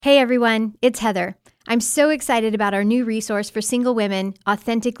Hey everyone, it's Heather. I'm so excited about our new resource for single women,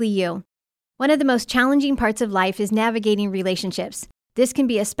 Authentically You. One of the most challenging parts of life is navigating relationships. This can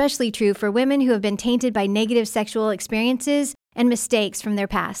be especially true for women who have been tainted by negative sexual experiences and mistakes from their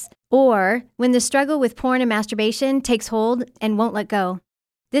past, or when the struggle with porn and masturbation takes hold and won't let go.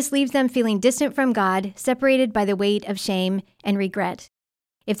 This leaves them feeling distant from God, separated by the weight of shame and regret.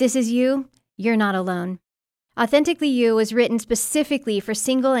 If this is you, you're not alone. Authentically You was written specifically for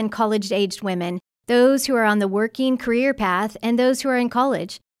single and college-aged women, those who are on the working career path, and those who are in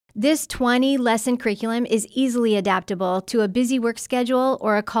college. This 20-lesson curriculum is easily adaptable to a busy work schedule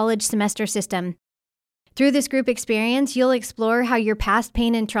or a college semester system. Through this group experience, you'll explore how your past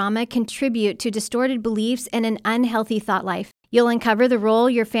pain and trauma contribute to distorted beliefs and an unhealthy thought life. You'll uncover the role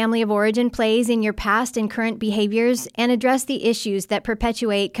your family of origin plays in your past and current behaviors and address the issues that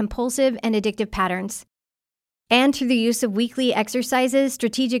perpetuate compulsive and addictive patterns. And through the use of weekly exercises,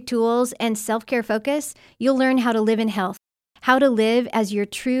 strategic tools, and self-care focus, you'll learn how to live in health, how to live as your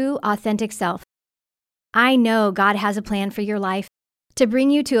true, authentic self. I know God has a plan for your life to bring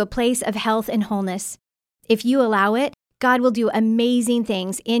you to a place of health and wholeness. If you allow it, God will do amazing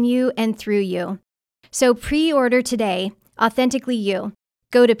things in you and through you. So pre-order today, Authentically You.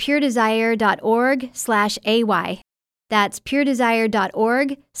 Go to puredesire.org/AY. That's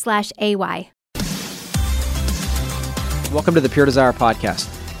puredesire.org/AY. Welcome to the Pure Desire Podcast,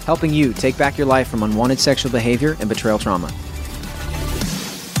 helping you take back your life from unwanted sexual behavior and betrayal trauma.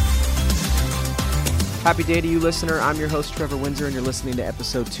 Happy day to you, listener. I'm your host, Trevor Windsor, and you're listening to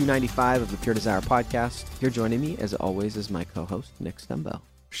episode 295 of the Pure Desire Podcast. Here joining me, as always, is my co-host, Nick Stumbo.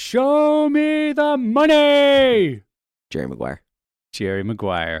 Show me the money! Jerry Maguire. Jerry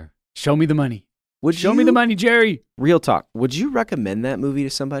Maguire. Show me the money. Show me the money, Jerry. Real talk. Would you recommend that movie to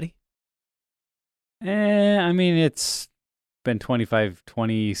somebody? I mean, it's been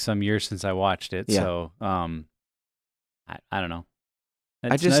 20 some years since I watched it, so I don't know.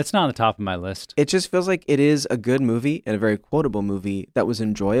 It's not on the top of my list. It just feels like it is a good movie and a very quotable movie that was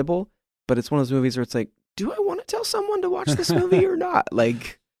enjoyable, but it's one of those movies where it's like, do I want to tell someone to watch this movie or not?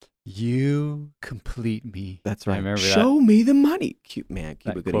 Like, you complete me. That's right. I remember Show me the money. Cuba that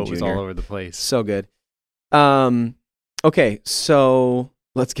Gooding quote Jr. was all over the place. So good. Okay, so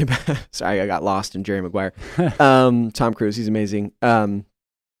let's get back. Sorry, I got lost in Jerry Maguire. Tom Cruise, he's amazing.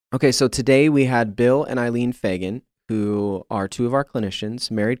 Okay, so today we had Bill and Eileen Fagan, who are two of our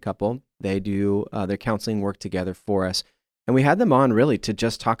clinicians, married couple. They do their counseling work together for us. And we had them on really to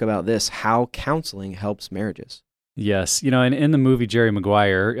just talk about this, how counseling helps marriages. Yes. And in the movie Jerry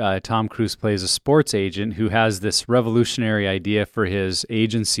Maguire, Tom Cruise plays a sports agent who has this revolutionary idea for his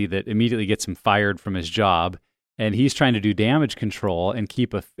agency that immediately gets him fired from his job. And he's trying to do damage control and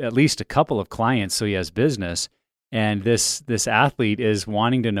keep at least a couple of clients so he has business. And this athlete is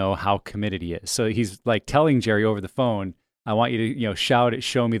wanting to know how committed he is. So he's like telling Jerry over the phone, I want you to shout it,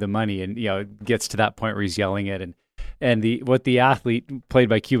 show me the money. And it gets to that point where he's yelling it. And what the athlete, played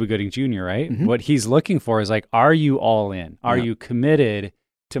by Cuba Gooding Jr., right? Mm-hmm. What he's looking for is like, are you all in? Are you committed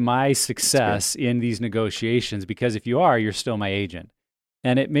to my success in these negotiations? Because if you are, you're still my agent.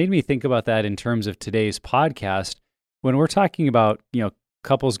 And it made me think about that in terms of today's podcast. When we're talking about,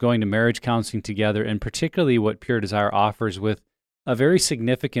 couples going to marriage counseling together, and particularly what Pure Desire offers with a very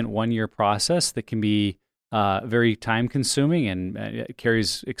significant one-year process that can be very time-consuming and it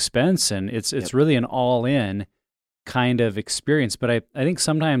carries expense, and it's really an all-in kind of experience. But I think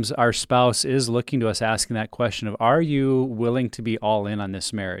sometimes our spouse is looking to us asking that question of, are you willing to be all in on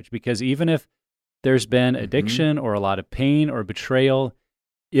this marriage? Because even if there's been addiction or a lot of pain or betrayal,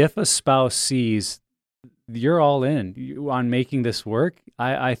 if a spouse sees you're all in on making this work,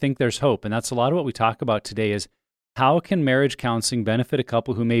 I think there's hope. And that's a lot of what we talk about today is how can marriage counseling benefit a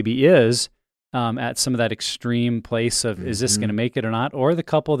couple who maybe is at some of that extreme place of, is this going to make it or not? Or the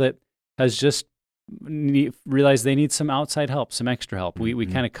couple that has just realized they need some outside help, some extra help. We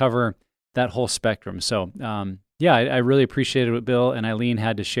kind of cover that whole spectrum. So I really appreciated what Bill and Eileen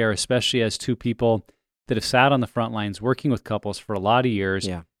had to share, especially as two people that have sat on the front lines working with couples for a lot of years,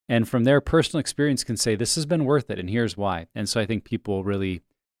 and from their personal experience can say, this has been worth it, and here's why. And so I think people really,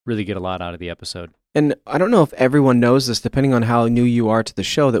 really get a lot out of the episode. And I don't know if everyone knows this, depending on how new you are to the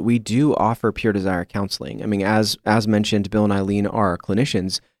show, that we do offer Pure Desire counseling. I mean, as mentioned, Bill and Eileen are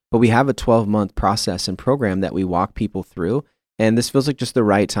clinicians, but we have a 12-month process and program that we walk people through. And this feels like just the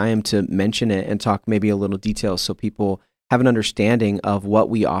right time to mention it and talk maybe a little detail so people have an understanding of what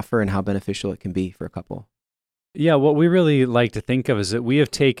we offer and how beneficial it can be for a couple. Yeah, what we really like to think of is that we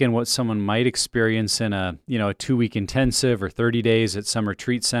have taken what someone might experience in a 2-week intensive or 30 days at some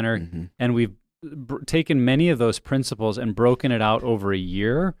retreat center, and we've taken many of those principles and broken it out over a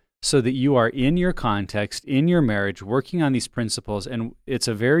year so that you are in your context, in your marriage, working on these principles, and it's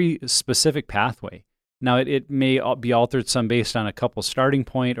a very specific pathway. Now, it may be altered some based on a couple's starting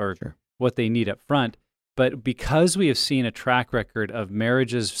point or what they need up front, but because we have seen a track record of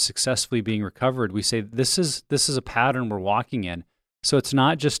marriages successfully being recovered, we say this is a pattern we're walking in. So it's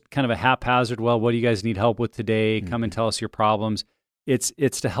not just kind of a haphazard, well, what do you guys need help with today? Come and tell us your problems.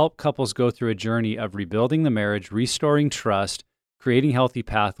 It's to help couples go through a journey of rebuilding the marriage, restoring trust, creating healthy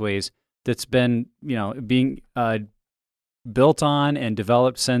pathways that's been, being built on and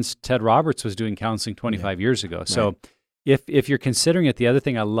developed since Ted Roberts was doing counseling 25 years ago. So if you're considering it, the other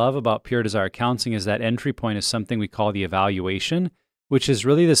thing I love about Pure Desire Counseling is that entry point is something we call the evaluation, which is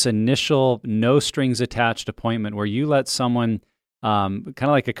really this initial no strings attached appointment where you let someone, kind of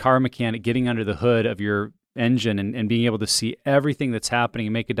like a car mechanic getting under the hood of your engine and being able to see everything that's happening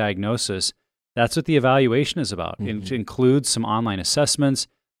and make a diagnosis. That's what the evaluation is about. It includes some online assessments.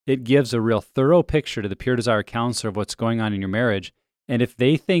 It gives a real thorough picture to the Pure Desire counselor of what's going on in your marriage. And if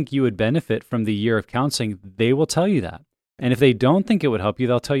they think you would benefit from the year of counseling, they will tell you that. And if they don't think it would help you,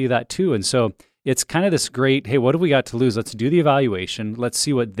 they'll tell you that too. And so it's kind of this great, hey, what have we got to lose? Let's do the evaluation. Let's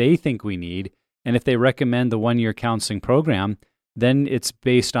see what they think we need. And if they recommend the 1-year counseling program, then it's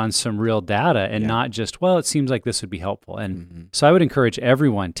based on some real data and not just, well, it seems like this would be helpful. And so I would encourage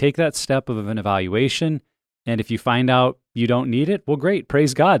everyone, take that step of an evaluation. And if you find out you don't need it, well, great.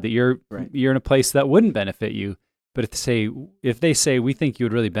 Praise God that you're in a place that wouldn't benefit you. But if they say, we think you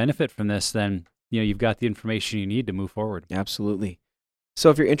would really benefit from this, then you've got the information you need to move forward. Absolutely. So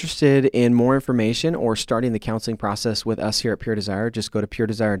if you're interested in more information or starting the counseling process with us here at Pure Desire, just go to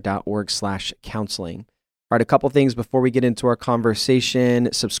puredesire.org/counseling. All right, a couple things before we get into our conversation.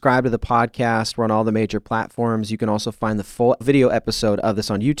 Subscribe to the podcast. We're on all the major platforms. You can also find the full video episode of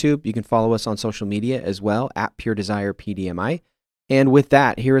this on YouTube. You can follow us on social media as well, at Pure Desire PDMI. And with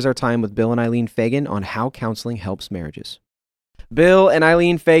that, here is our time with Bill and Eileen Fagan on how counseling helps marriages. Bill and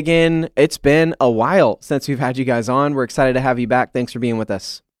Eileen Fagan, it's been a while since we've had you guys on. We're excited to have you back. Thanks for being with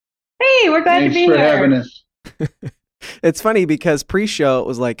us. Hey, we're glad to be here. Thanks for having us. It's funny because pre-show it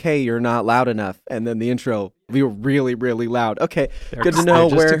was like, hey, you're not loud enough. And then the intro, we were really, really loud. Okay, good to know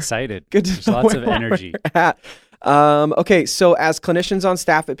we're excited. Good to There's know lots of energy. Okay, so as clinicians on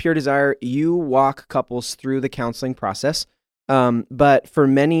staff at Pure Desire, you walk couples through the counseling process. But for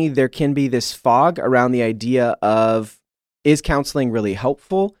many, there can be this fog around the idea of, is counseling really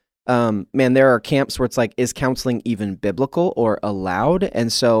helpful? There are camps where it's like, is counseling even biblical or allowed?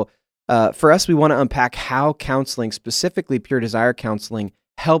 And so for us, we want to unpack how counseling, specifically Pure Desire counseling,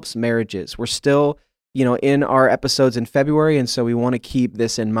 helps marriages. We're still, in our episodes in February, and so we want to keep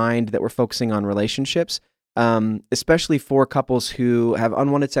this in mind that we're focusing on relationships, especially for couples who have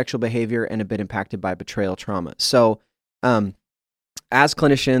unwanted sexual behavior and have been impacted by betrayal trauma. So as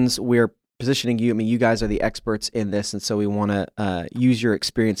clinicians, we're positioning you. You guys are the experts in this, and so we want to use your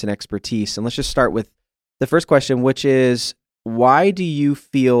experience and expertise. And let's just start with the first question, which is, why do you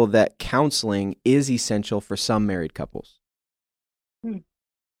feel that counseling is essential for some married couples?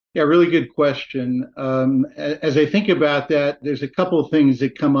 Yeah, really good question. As I think about that, there's a couple of things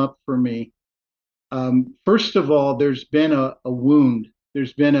that come up for me. First of all, there's been a wound.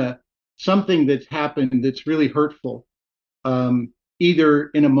 There's been something that's happened that's really hurtful,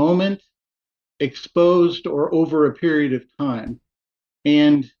 either in a moment, exposed, or over a period of time.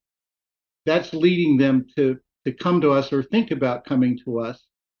 And that's leading them to come to us or think about coming to us.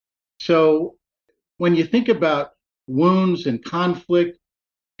 So when you think about wounds and conflict,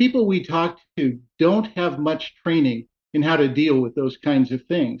 people we talk to don't have much training in how to deal with those kinds of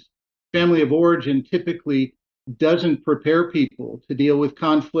things. Family of origin typically doesn't prepare people to deal with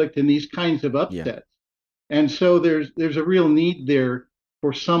conflict and these kinds of upsets. Yeah. And so there's a real need there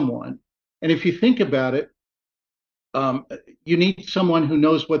for someone. And if you think about it, you need someone who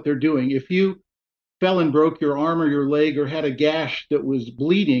knows what they're doing. If you fell and broke your arm or your leg or had a gash that was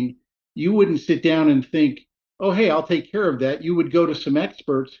bleeding, you wouldn't sit down and think, oh, hey, I'll take care of that. You would go to some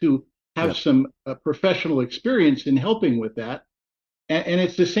experts who have some professional experience in helping with that. And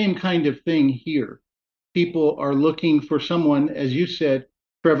it's the same kind of thing here. People are looking for someone, as you said,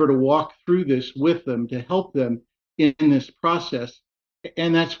 Trevor, to walk through this with them, to help them in this process.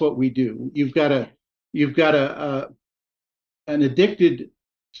 And that's what we do. You've got an addicted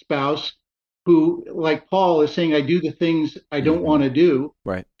spouse who, like Paul, is saying, I do the things I don't want to do,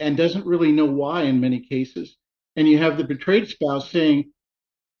 right, and doesn't really know why in many cases. And you have the betrayed spouse saying,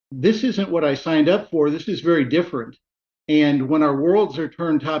 this isn't what I signed up for. This is very different. And when our worlds are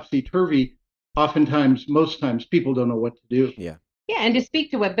turned topsy-turvy, oftentimes, most times, people don't know what to do. Yeah. Yeah, and to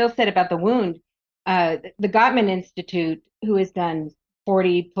speak to what Bill said about the wound, the Gottman Institute, who has done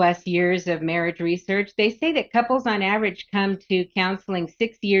 40 plus years of marriage research, they say that couples on average come to counseling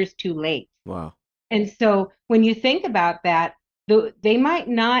 6 years too late. Wow. And so when you think about that, they might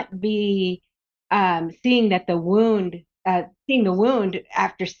not be seeing the wound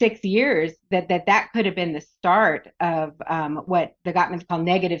after 6 years, that could have been the start of what the Gottmans call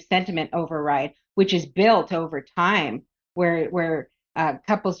negative sentiment override, which is built over time, where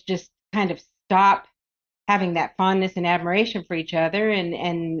couples just kind of stop having that fondness and admiration for each other,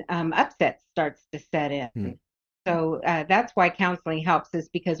 and upset starts to set in. So that's why counseling helps us,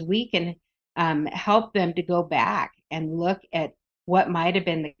 because we can help them to go back and look at what might have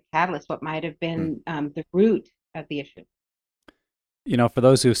been the catalyst, what might have been the root of the issue. You know, for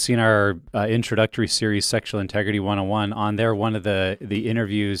those who've seen our introductory series, Sexual Integrity 101, on there, one of the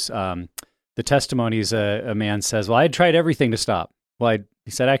interviews, the testimonies, a man says, well, I tried everything to stop. Well, he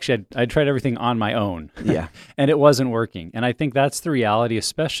said, actually, I tried everything on my own. Yeah. And it wasn't working. And I think that's the reality,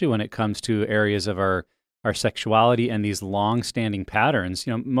 especially when it comes to areas of our sexuality and these long-standing patterns.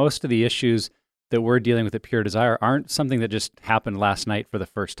 You know, most of the issues that we're dealing with at Pure Desire aren't something that just happened last night for the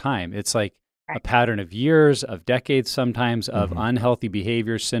first time. It's like a pattern of years, of decades sometimes, of unhealthy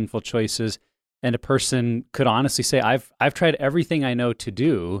behaviors, sinful choices. And a person could honestly say, I've tried everything I know to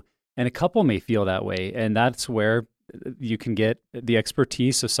do, and a couple may feel that way. And that's where you can get the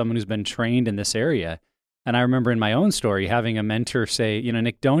expertise of someone who's been trained in this area. And I remember in my own story having a mentor say, you know,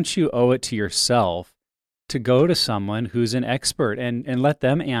 Nick, don't you owe it to yourself to go to someone who's an expert and let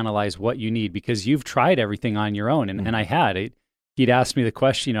them analyze what you need, because you've tried everything on your own. And I had. He'd asked me the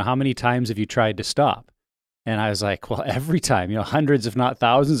question, you know, how many times have you tried to stop? And I was like, well, every time, you know, hundreds, if not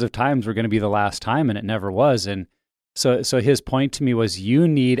thousands of times were going to be the last time, and it never was. And so his point to me was, you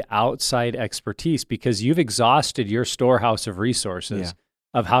need outside expertise because you've exhausted your storehouse of resources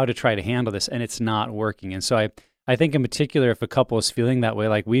of how to try to handle this, and it's not working. And so I think in particular, if a couple is feeling that way,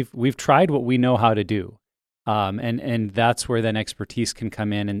 like we've tried what we know how to do, and that's where then expertise can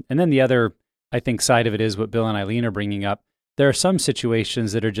come in. And then the other, I think, side of it is what Bill and Eileen are bringing up. There are some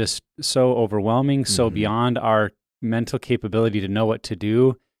situations that are just so overwhelming, so beyond our mental capability to know what to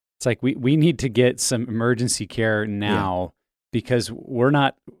do. It's like we need to get some emergency care now because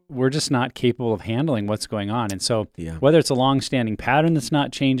we're just not capable of handling what's going on. And so whether it's a long-standing pattern that's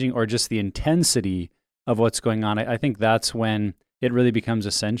not changing or just the intensity of what's going on, I think that's when it really becomes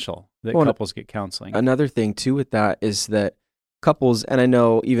essential that couples get counseling. Another thing too with that is that couples, and I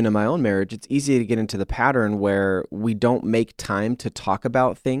know even in my own marriage, it's easy to get into the pattern where we don't make time to talk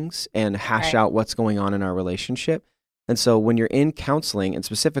about things and hash out what's going on in our relationship. And so when you're in counseling, and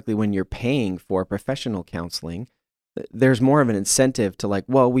specifically when you're paying for professional counseling, there's more of an incentive to like,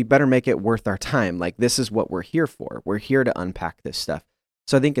 well, we better make it worth our time. Like, this is what we're here for. We're here to unpack this stuff.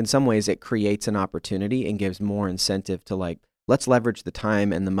 So I think in some ways it creates an opportunity and gives more incentive to like, let's leverage the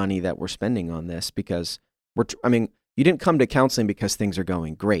time and the money that we're spending on this, because you didn't come to counseling because things are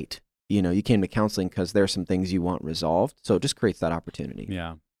going great. You know, you came to counseling because there are some things you want resolved. So it just creates that opportunity.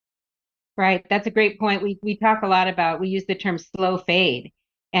 Yeah. Right. That's a great point. We talk a lot about, we use the term slow fade.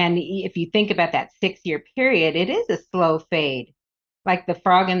 And if you think about that 6-year period, it is a slow fade, like the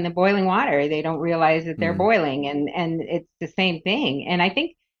frog in the boiling water. They don't realize that they're boiling, and it's the same thing. And I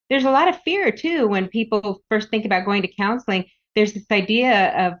think there's a lot of fear too when people first think about going to counseling. There's this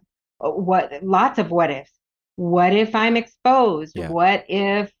idea of lots of what ifs. What if I'm exposed? Yeah. What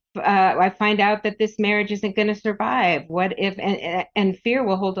if I find out that this marriage isn't going to survive? What if, and fear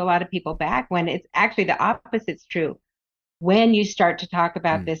will hold a lot of people back, when it's actually the opposite's true. When you start to talk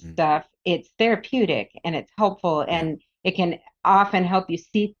about this stuff, it's therapeutic and it's helpful, and it can often help you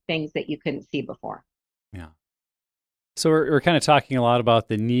see things that you couldn't see before. Yeah. So we're kind of talking a lot about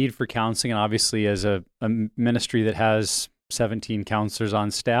the need for counseling, and obviously as a ministry that has 17 counselors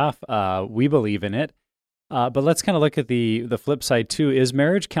on staff, we believe in it. But let's kind of look at the flip side too. Is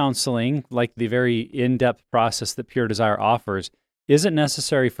marriage counseling, like the very in-depth process that Pure Desire offers, isn't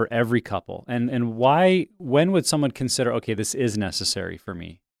necessary for every couple? And why, when would someone consider, okay, this is necessary for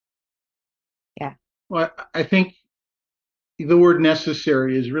me? Yeah. Well, I think the word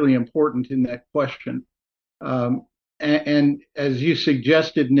necessary is really important in that question. And as you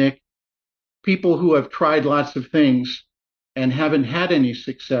suggested, Nick, people who have tried lots of things and haven't had any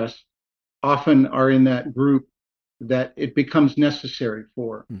success often are in that group that it becomes necessary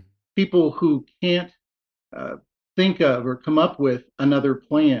for. People who can't think of or come up with another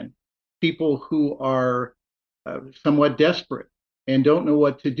plan, people who are somewhat desperate and don't know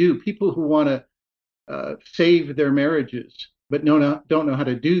what to do, people who want to save their marriages but don't know how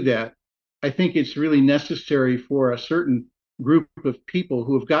to do that. I think it's really necessary for a certain group of people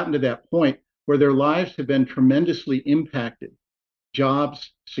who have gotten to that point where their lives have been tremendously impacted.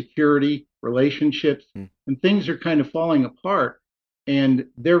 Jobs, security, relationships, and things are kind of falling apart, and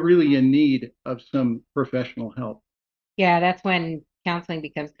they're really in need of some professional help. Yeah, that's when counseling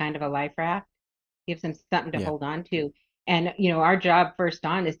becomes kind of a life raft, gives them something to hold on to. And, our job first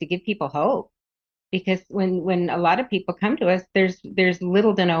on is to give people hope, because when a lot of people come to us, there's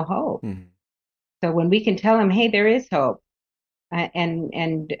little to no hope. Mm-hmm. So when we can tell them, hey, there is hope,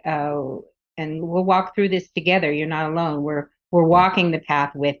 and we'll walk through this together. You're not alone. We're walking the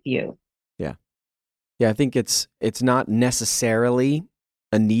path with you. Yeah, I think it's not necessarily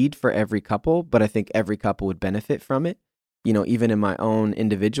a need for every couple, but I think every couple would benefit from it. Even in my own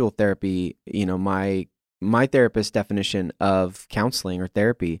individual therapy, my therapist's definition of counseling or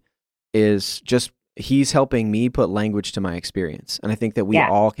therapy is just he's helping me put language to my experience. And I think that we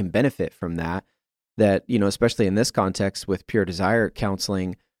all can benefit from that, especially in this context with Pure Desire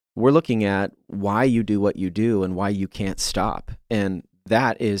counseling, we're looking at why you do what you do and why you can't stop. And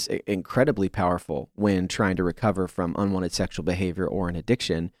that is incredibly powerful when trying to recover from unwanted sexual behavior or an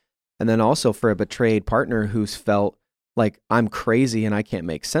addiction. And then also for a betrayed partner who's felt like, I'm crazy and I can't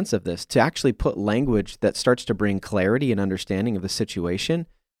make sense of this, to actually put language that starts to bring clarity and understanding of the situation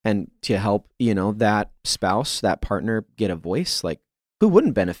and to help, that spouse, that partner get a voice. Like, who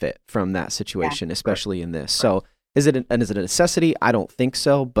wouldn't benefit from that situation, especially in this? So is it a necessity? I don't think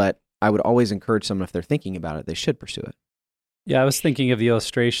so, but I would always encourage someone, if they're thinking about it, they should pursue it. Yeah, I was thinking of the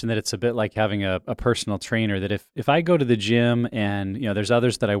illustration that it's a bit like having a personal trainer, that if I go to the gym and, there's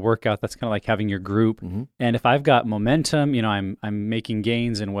others that I work out, that's kind of like having your group. Mm-hmm. And if I've got momentum, I'm making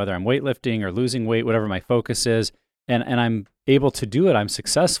gains in whether I'm weightlifting or losing weight, whatever my focus is, and I'm able to do it, I'm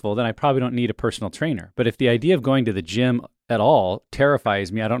successful, then I probably don't need a personal trainer. But if the idea of going to the gym at all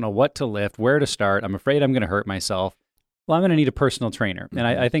terrifies me, I don't know what to lift, where to start, I'm afraid I'm going to hurt myself, well, I'm going to need a personal trainer. And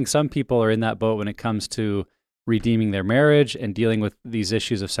I think some people are in that boat when it comes to redeeming their marriage and dealing with these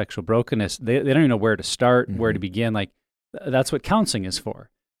issues of sexual brokenness. They don't even know where to start, where to begin. Like, that's what counseling is for.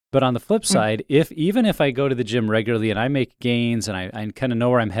 But on the flip side, even if I go to the gym regularly and I make gains and I kind of know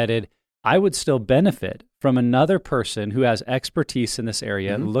where I'm headed, I would still benefit from another person who has expertise in this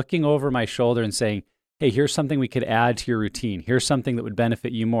area, looking over my shoulder and saying, hey, here's something we could add to your routine. Here's something that would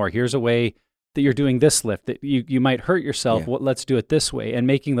benefit you more. Here's a way that you're doing this lift that you might hurt yourself. Well, let's do it this way, and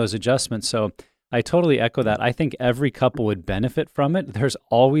making those adjustments. So I totally echo that. I think every couple would benefit from it. There's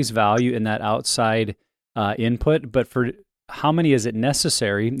always value in that outside input, but for how many is it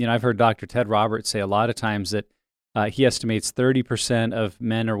necessary? I've heard Dr. Ted Roberts say a lot of times that he estimates 30% of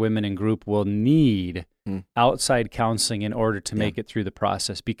men or women in group will need outside counseling in order to make it through the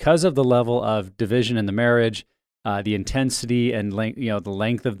process because of the level of division in the marriage, the intensity and the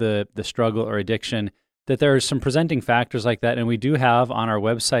length of the struggle or addiction, that there are some presenting factors like that. And we do have on our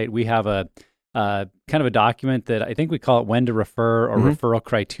website, we have a kind of a document that I think we call it when to refer or referral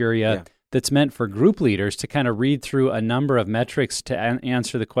criteria that's meant for group leaders to kind of read through a number of metrics to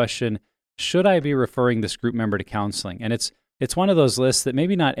answer the question, should I be referring this group member to counseling? And it's one of those lists that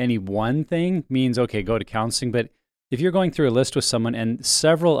maybe not any one thing means, okay, go to counseling, but if you're going through a list with someone and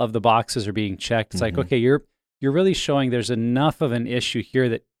several of the boxes are being checked, it's like, okay, you're really showing there's enough of an issue here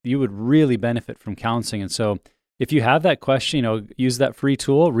that you would really benefit from counseling. And so if you have that question, use that free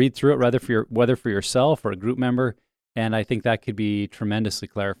tool, read through it, whether for yourself or a group member, and I think that could be tremendously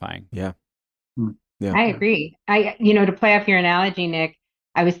clarifying. Yeah. I agree. To play off your analogy, Nick,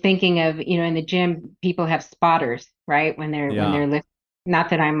 I was thinking of, in the gym, people have spotters, right? When they're lifting. Not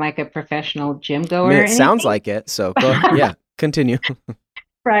that I'm like a professional gym goer. It sounds like it. So continue.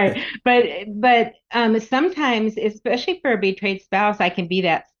 Right. But sometimes, especially for a betrayed spouse, I can be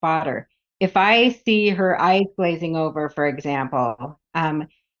that spotter. If I see her eyes glazing over, for example,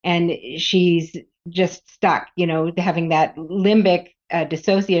 and she's just stuck, having that limbic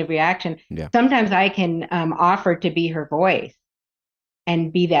dissociative reaction, sometimes I can offer to be her voice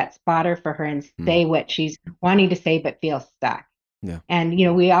and be that spotter for her and say what she's wanting to say but feels stuck. Yeah. And,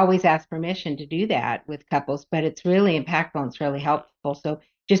 we always ask permission to do that with couples, but it's really impactful and it's really helpful. So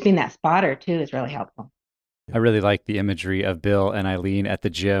just being that spotter too is really helpful. I really like the imagery of Bill and Eileen at the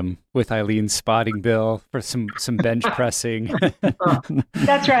gym, with Eileen spotting Bill for some bench pressing.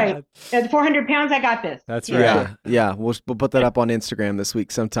 That's right. At 400 pounds, I got this. That's right. Yeah. We'll put that up on Instagram this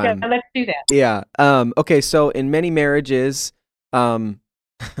week sometime. Yeah, let's do that. Yeah. Okay. So in many marriages, I'm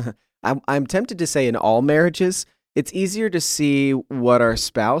tempted to say in all marriages, it's easier to see what our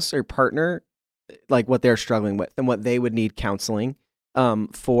spouse or partner, like what they're struggling with and what they would need counseling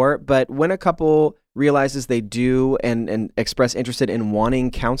for. But when a couple realizes they do and express interest in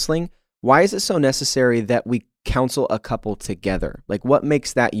wanting counseling, Why is it so necessary that we counsel a couple together? Like, what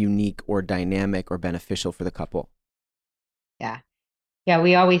makes that unique or dynamic or beneficial for the couple? Yeah. Yeah,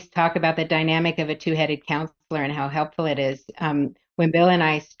 we always talk about the dynamic of a two-headed counselor and how helpful it is. When Bill and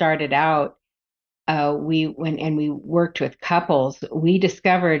I started out, we worked with couples, we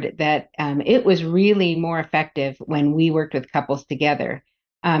discovered that it was really more effective when we worked with couples together.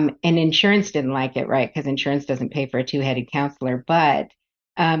 And insurance didn't like it, right? Because insurance doesn't pay for a two-headed counselor. But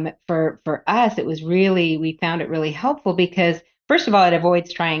for us, we found it really helpful because, first of all, it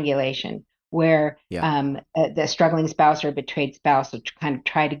avoids triangulation, where the struggling spouse or betrayed spouse will kind of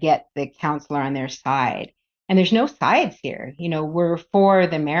try to get the counselor on their side. And there's no sides here. We're for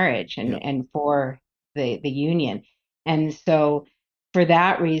the marriage and for the union. And so for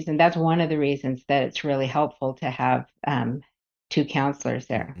that reason, that's one of the reasons that it's really helpful to have two counselors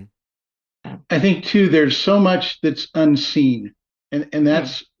there. I think too, there's so much that's unseen, and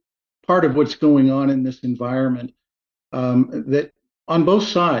that's part of what's going on in this environment. That on both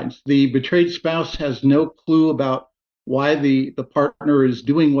sides, the betrayed spouse has no clue about why the partner is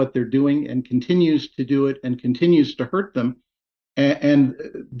doing what they're doing and continues to do it and continues to hurt them. And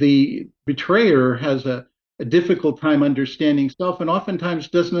the betrayer has a difficult time understanding self and oftentimes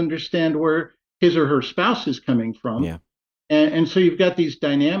doesn't understand where his or her spouse is coming from. Yeah. And so you've got these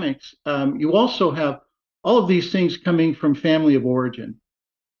dynamics. You also have all of these things coming from family of origin.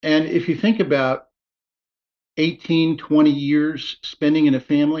 And if you think about 18, 20 years spending in a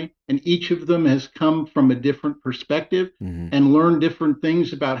family, and each of them has come from a different perspective and learned different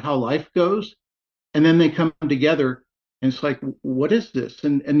things about how life goes. And then they come together and it's like, what is this?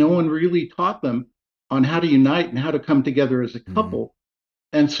 And no one really taught them on how to unite and how to come together as a couple.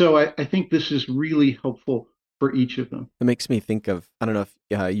 And so I think this is really helpful for each of them. It makes me think of, I don't know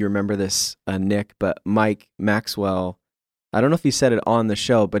if you remember this, Nick, but Mike Maxwell, I don't know if he said it on the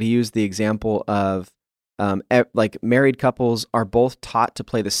show, but he used the example of like married couples are both taught to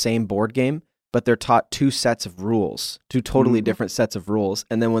play the same board game, but they're taught two totally different sets of rules.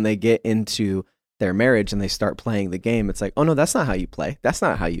 And then when they get into their marriage and they start playing the game, it's like, oh no, that's not how you play. That's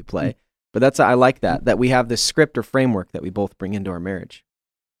not how you play. But I like that we have this script or framework that we both bring into our marriage.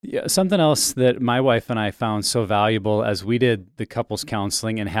 Yeah, something else that my wife and I found so valuable as we did the couples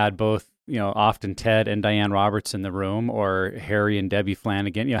counseling and had both, often Ted and Diane Roberts in the room, or Harry and Debbie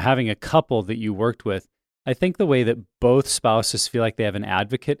Flanagan, having a couple that you worked with. I think the way that both spouses feel like they have an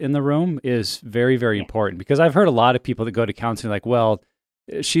advocate in the room is very, very important, because I've heard a lot of people that go to counseling like, well,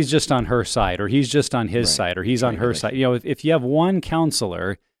 she's just on her side, or he's just on his side, or he's on her side. If you have one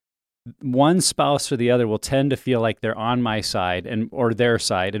counselor, one spouse or the other will tend to feel like they're on my side or their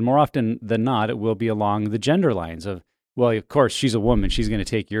side. And more often than not, it will be along the gender lines of, well, of course, she's a woman, she's going to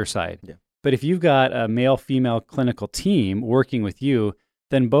take your side. Yeah. But if you've got a male-female clinical team working with you,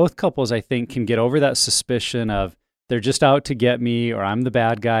 then both couples, I think, can get over that suspicion of they're just out to get me or I'm the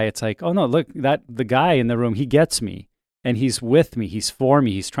bad guy. It's like, oh no, look, the guy in the room, he gets me and he's with me, he's for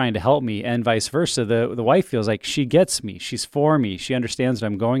me, he's trying to help me, and vice versa. The wife feels like she gets me, she's for me, she understands what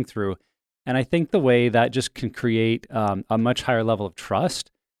I'm going through. And I think the way that just can create a much higher level of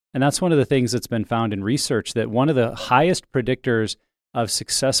trust. And that's one of the things that's been found in research, that one of the highest predictors of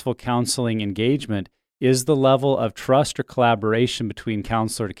successful counseling engagement is the level of trust or collaboration between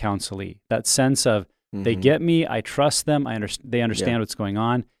counselor to counselee. That sense of they get me, I trust them, they understand what's going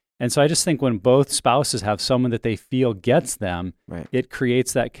on. And so I just think when both spouses have someone that they feel gets them, it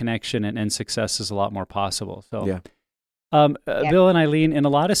creates that connection, and success is a lot more possible. So, Bill and Eileen, in a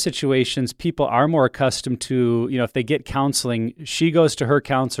lot of situations, people are more accustomed to, if they get counseling, she goes to her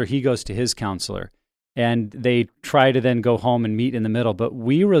counselor, he goes to his counselor, and they try to then go home and meet in the middle. But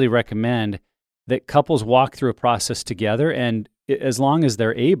we really recommend that couples walk through a process together, and as long as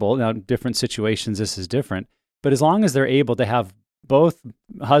they're able, now different situations, this is different, but as long as they're able to have both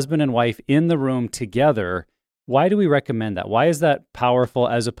husband and wife in the room together, why do we recommend that? Why is that powerful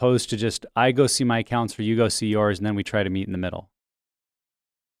as opposed to just, I go see my counselor, you go see yours, and then we try to meet in the middle?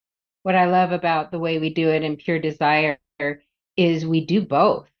 What I love about the way we do it in Pure Desire is we do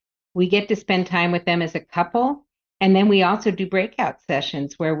both. We get to spend time with them as a couple, and then we also do breakout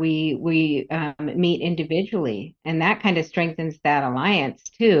sessions where we meet individually, and that kind of strengthens that alliance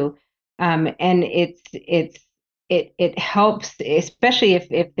too. And it helps, especially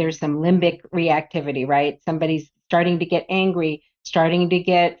if there's some limbic reactivity, right? Somebody's starting to get angry, starting to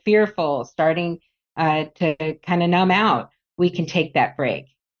get fearful, starting to kind of numb out. We can take that break,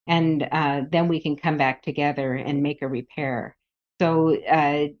 and then we can come back together and make a repair. So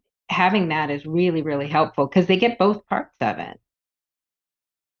having that is really, really helpful because they get both parts of it.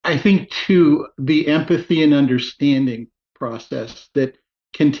 I think too, the empathy and understanding process, that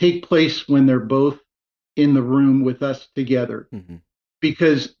can take place when they're both in the room with us together,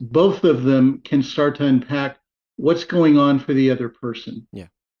 because both of them can start to unpack what's going on for the other person. Yeah.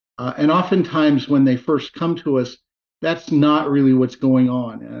 And oftentimes when they first come to us, that's not really what's going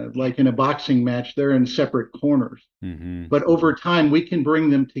on. Like in a boxing match, they're in separate corners. But over time, we can bring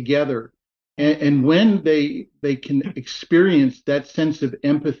them together. And when they can experience that sense of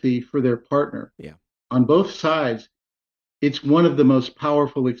empathy for their partner on both sides, it's one of the most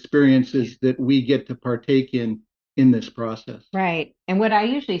powerful experiences that we get to partake in this process. Right. And what I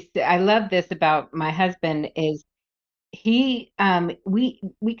usually say, I love this about my husband, is we kind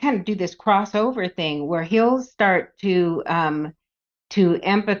of do this crossover thing where he'll start to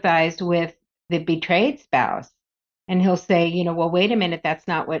empathize with the betrayed spouse, and he'll say, you know, well, wait a minute, that's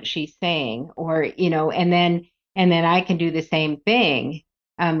not what she's saying, or, you know, and then I can do the same thing,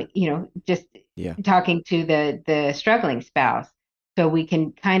 you know, just talking to the struggling spouse, so we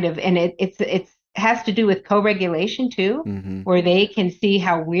can kind of, and it has to do with co-regulation too, where they can see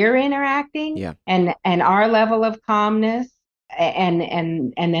how we're interacting and our level of calmness, and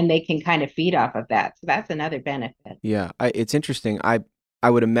then they can kind of feed off of that. So that's another benefit. Yeah, it's interesting. I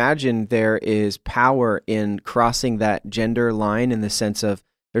would imagine there is power in crossing that gender line, in the sense of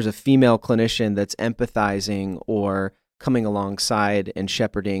there's a female clinician that's empathizing or coming alongside and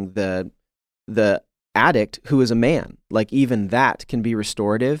shepherding the addict who is a man. Like, even that can be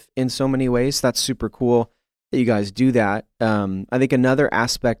restorative in so many ways. That's super cool that you guys do that. I think another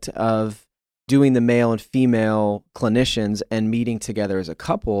aspect of doing the male and female clinicians and meeting together as a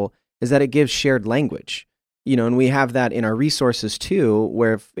couple is that it gives shared language. You know, and we have that in our resources too,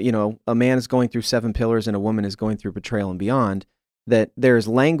 where if, you know, a man is going through 7 pillars and a woman is going through betrayal and beyond, that there's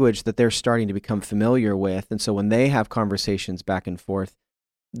language that they're starting to become familiar with. And so when they have conversations back and forth,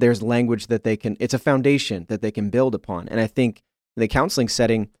 there's language that it's a foundation that they can build upon. And I think in the counseling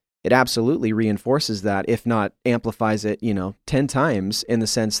setting, it absolutely reinforces that, if not amplifies it, 10 times, in the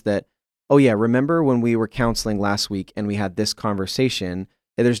sense that, oh yeah, remember when we were counseling last week and we had this conversation?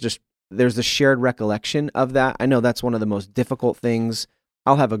 And there's the shared recollection of that. I know that's one of the most difficult things.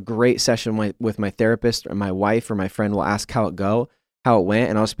 I'll have a great session with my therapist, or my wife or my friend will ask how it went,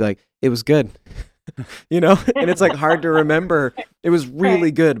 and I'll just be like, it was good. And it's like hard to remember. It was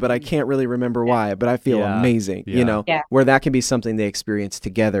really good, but I can't really remember why, but I feel amazing, where that can be something they experience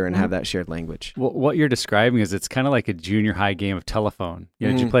together and have that shared language. Well, what you're describing is, it's kind of like a junior high game of telephone.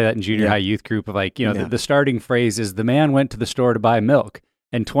 Did you play that in junior high youth group of the starting phrase is, the man went to the store to buy milk,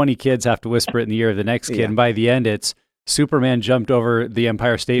 and 20 kids have to whisper it in the ear of the next kid. And by the end, it's Superman jumped over the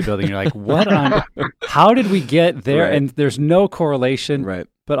Empire State Building. You're like, how did we get there? Right. And there's no correlation. Right.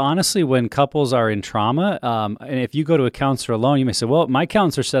 But honestly, when couples are in trauma, and if you go to a counselor alone, you may say, well, my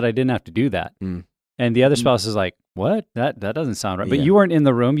counselor said I didn't have to do that. And the other spouse is like, what? That doesn't sound right. But you weren't in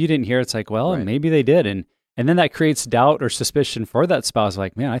the room. You didn't hear it. It's like, well, maybe they did. And then that creates doubt or suspicion for that spouse.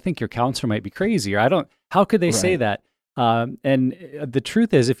 Like, man, I think your counselor might be crazy. Or how could they say that? And the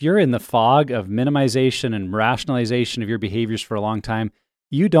truth is, if you're in the fog of minimization and rationalization of your behaviors for a long time,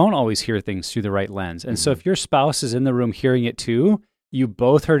 you don't always hear things through the right lens. And so if your spouse is in the room hearing it too, you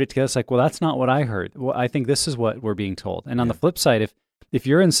both heard it together. It's like, well, that's not what I heard. Well, I think this is what we're being told. And on the flip side, if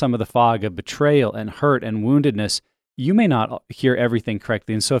you're in some of the fog of betrayal and hurt and woundedness, you may not hear everything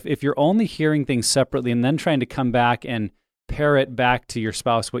correctly. And so if you're only hearing things separately and then trying to come back and parrot back to your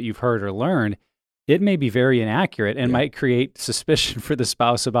spouse what you've heard or learned, it may be very inaccurate and might create suspicion for the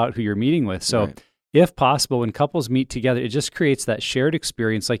spouse about who you're meeting with. So if possible, when couples meet together, it just creates that shared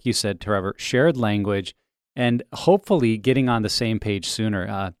experience, like you said, Trevor, shared language, and hopefully getting on the same page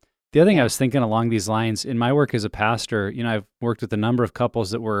sooner. The other thing I was thinking along these lines, in my work as a pastor, I've worked with a number of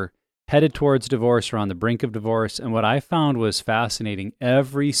couples that were headed towards divorce or on the brink of divorce. And what I found was fascinating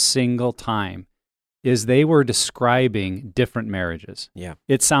every single time is they were describing different marriages. Yeah.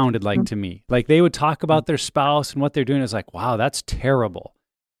 It sounded like to me. Like they would talk about their spouse and what they're doing. It's like, wow, that's terrible.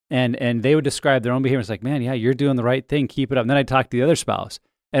 And they would describe their own behavior. It's like, man, yeah, you're doing the right thing. Keep it up. And then I'd talk to the other spouse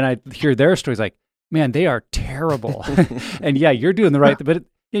and I'd hear their stories like, man, they are terrible. And yeah, you're doing the right thing. But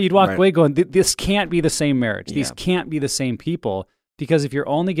you'd walk away going, this can't be the same marriage. These can't be the same people. Because if you're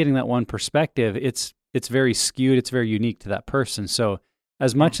only getting that one perspective, it's very skewed. It's very unique to that person. So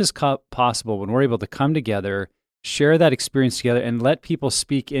as much as possible, when we're able to come together, share that experience together, and let people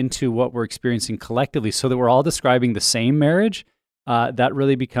speak into what we're experiencing collectively so that we're all describing the same marriage, that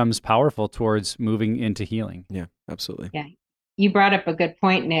really becomes powerful towards moving into healing. Yeah, absolutely. Yeah. You brought up a good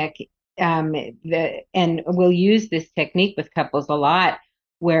point, Nick. And we'll use this technique with couples a lot,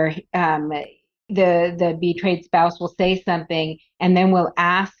 where the betrayed spouse will say something, and then we'll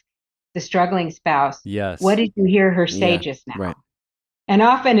ask the struggling spouse, what did you hear her say just now? Right. And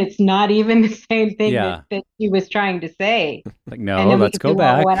often it's not even the same thing Yeah. that she was trying to say. Like, And no, then we let's can go say,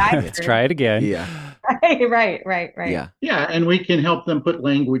 well, back. what I Let's heard. try it again. Yeah. Right. Yeah. Yeah, and we can help them put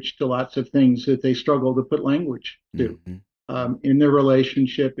language to lots of things that they struggle to put language to in their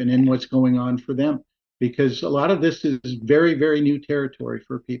relationship and in what's going on for them. Because a lot of this is very, very new territory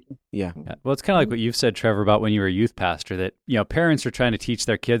for people. Yeah. Yeah. Well, it's kind of like what you've said, Trevor, about when you were a youth pastor, that, parents are trying to teach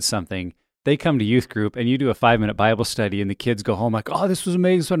their kids something. They come to youth group and you do a 5-minute Bible study and the kids go home like, oh, this was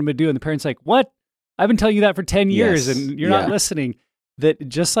amazing. This is what I'm going to do. And the parent's like, what? I've been telling you that for 10 years and you're not listening. That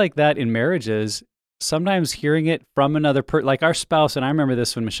just like that in marriages, sometimes hearing it from another person, like our spouse, and I remember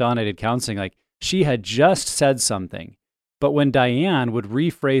this when Michelle and I did counseling, like she had just said something. But when Diane would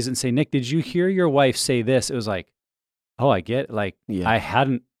rephrase it and say, Nick, did you hear your wife say this? It was like, oh, I get it. Like, I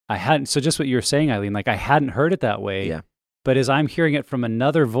hadn't. So just what you were saying, Eileen, like I hadn't heard it that way. Yeah. But as I'm hearing it from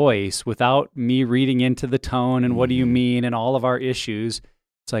another voice without me reading into the tone and what do you mean and all of our issues,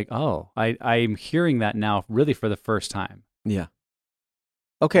 it's like, oh, I'm hearing that now really for the first time. Yeah.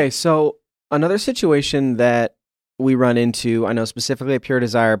 Okay, so another situation that we run into, I know specifically at Pure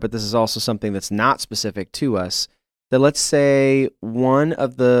Desire, but this is also something that's not specific to us, that let's say one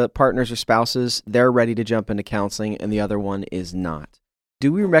of the partners or spouses, they're ready to jump into counseling and the other one is not.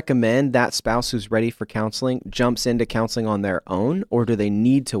 Do we recommend that spouse who's ready for counseling jumps into counseling on their own, or do they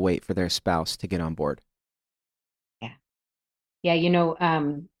need to wait for their spouse to get on board? Yeah,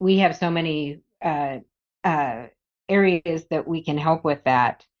 we have so many areas that we can help with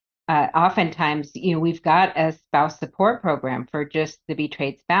that. Oftentimes, we've got a spouse support program for just the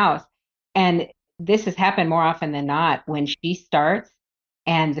betrayed spouse. And this has happened more often than not. When she starts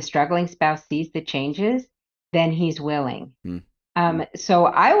and the struggling spouse sees the changes, then he's willing. So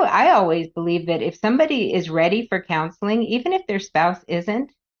I always believe that if somebody is ready for counseling, even if their spouse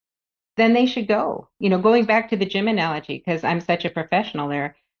isn't, then they should go. Going back to the gym analogy, because I'm such a professional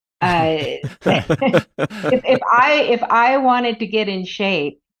there. If I wanted to get in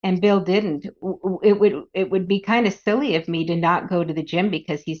shape and Bill didn't, it would be kind of silly of me to not go to the gym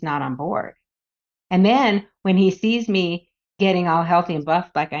because he's not on board. And then when he sees me getting all healthy and buff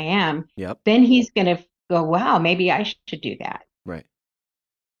like I am, then he's going to go, wow, maybe I should do that. Right.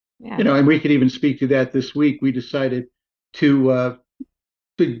 Yeah. And we could even speak to that this week. We decided to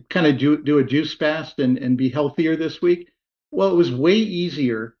kind of do a juice fast and be healthier this week. Well, it was way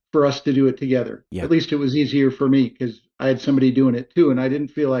easier for us to do it together. Yeah. At least it was easier for me because I had somebody doing it too, and I didn't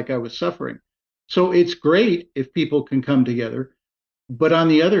feel like I was suffering. So it's great if people can come together. But on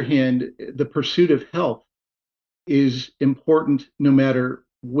the other hand, the pursuit of health is important no matter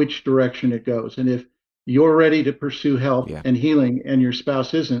which direction it goes. And if you're ready to pursue health and healing and your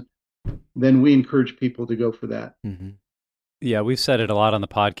spouse isn't, then we encourage people to go for that. Mm-hmm. Yeah, we've said it a lot on the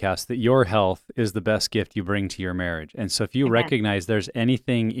podcast that your health is the best gift you bring to your marriage. And so if you recognize there's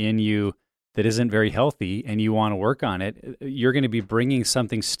anything in you that isn't very healthy and you want to work on it, you're going to be bringing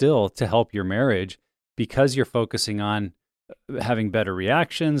something still to help your marriage because you're focusing on having better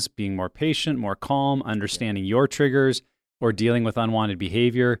reactions, being more patient, more calm, understanding your triggers, or dealing with unwanted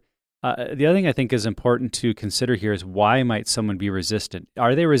behavior. The other thing I think is important to consider here is why might someone be resistant?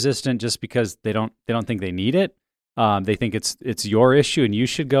 Are they resistant just because they don't think they need it? They think it's your issue and you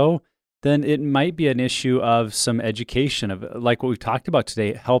should go? Then it might be an issue of some education of, like what we've talked about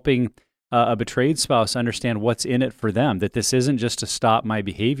today, helping a betrayed spouse understand what's in it for them, that this isn't just to stop my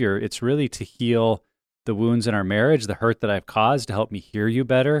behavior. It's really to heal the wounds in our marriage, the hurt that I've caused, to help me hear you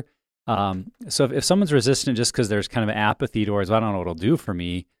better. So if someone's resistant just because there's kind of apathy towards, I don't know what it'll do for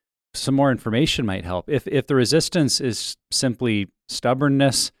me, some more information might help. If the resistance is simply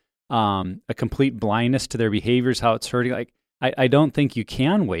stubbornness, a complete blindness to their behaviors, how it's hurting, like I don't think you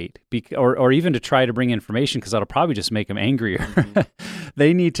can wait or even to try to bring information because that'll probably just make them angrier. Mm-hmm.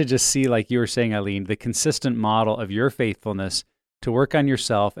 They need to just see, like you were saying, Eileen, the consistent model of your faithfulness to work on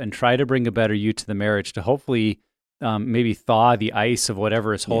yourself and try to bring a better you to the marriage to hopefully maybe thaw the ice of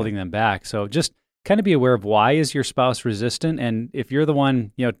whatever is holding them back. So just kind of be aware of why is your spouse resistant, and if you're the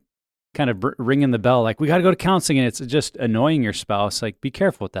one, kind of ringing the bell, like we got to go to counseling and it's just annoying your spouse, like be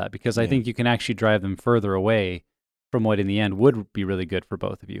careful with that because I think you can actually drive them further away from what in the end would be really good for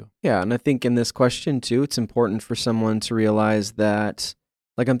both of you. Yeah, and I think in this question too, it's important for someone to realize that,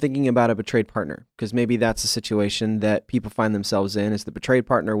 like I'm thinking about a betrayed partner, because maybe that's a situation that people find themselves in, is the betrayed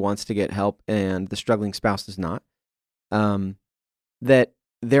partner wants to get help and the struggling spouse does not. That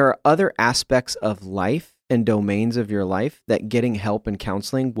there are other aspects of life and domains of your life that getting help and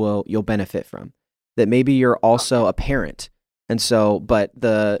counseling you'll benefit from. That maybe you're also a parent. And so, but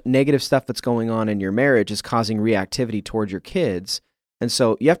the negative stuff that's going on in your marriage is causing reactivity toward your kids. And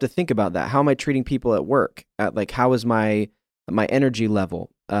so you have to think about that. How am I treating people at work? Like, how is my my energy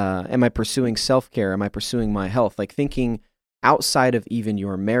level? Am I pursuing self-care? Am I pursuing my health? Like thinking outside of even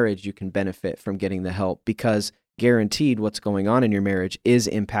your marriage, you can benefit from getting the help, because guaranteed what's going on in your marriage is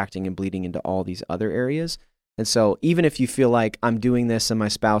impacting and bleeding into all these other areas. And so even if you feel like I'm doing this and my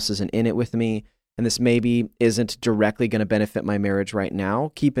spouse isn't in it with me, and this maybe isn't directly going to benefit my marriage right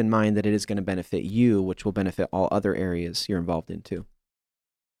now, keep in mind that it is going to benefit you, which will benefit all other areas you're involved in too.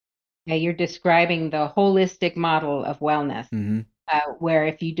 Yeah, you're describing the holistic model of wellness, where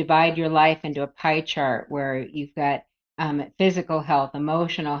if you divide your life into a pie chart where you've got physical health,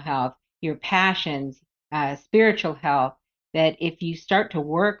 emotional health, your passions, spiritual health, that if you start to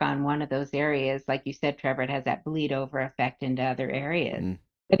work on one of those areas, like you said, Trevor, it has that bleed over effect into other areas,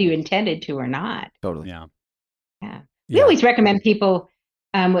 whether you intended to or not. Totally. Yeah. We always recommend people,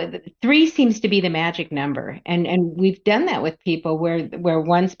 3 seems to be the magic number. And we've done that with people where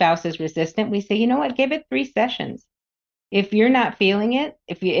one spouse is resistant. We say, you know what, give it 3 sessions. If you're not feeling it,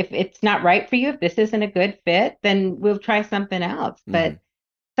 if it's not right for you, if this isn't a good fit, then we'll try something else. But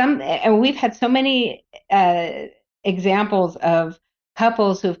and we've had so many examples of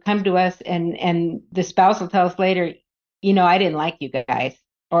couples who've come to us and the spouse will tell us later, I didn't like you guys,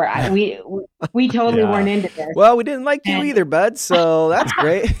 or we totally weren't into this. Well, we didn't like you either, bud. So that's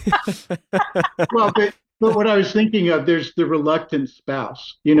great. Well, but what I was thinking of, there's the reluctant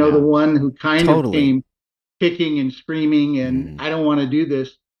spouse, the one who kind of came kicking and screaming and I don't want to do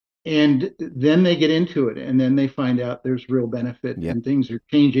this. And then they get into it and then they find out there's real benefit and things are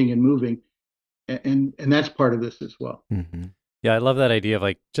changing and moving. And that's part of this as well. Yeah, I love that idea of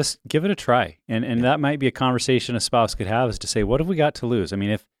like, just give it a try. And that might be a conversation a spouse could have, is to say, what have we got to lose? I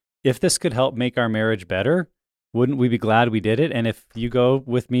mean, if this could help make our marriage better, wouldn't we be glad we did it? And if you go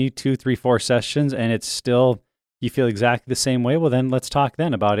with me 2, 3, 4 sessions and it's still, you feel exactly the same way, well, then let's talk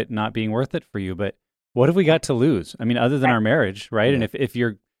then about it not being worth it for you. But what have we got to lose? I mean, other than our marriage, right? And if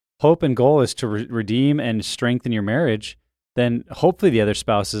your hope and goal is to redeem and strengthen your marriage, then hopefully the other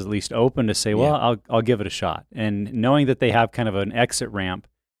spouse is at least open to say, well, I'll give it a shot. And knowing that they have kind of an exit ramp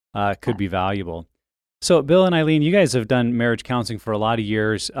could be valuable. So Bill and Eileen, you guys have done marriage counseling for a lot of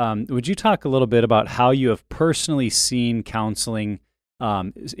years. Would you talk a little bit about how you have personally seen counseling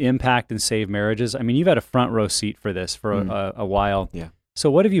impact and save marriages? I mean, you've had a front row seat for this for a while. Yeah. So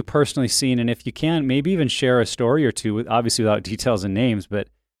what have you personally seen? And if you can, maybe even share a story or two, obviously without details and names, but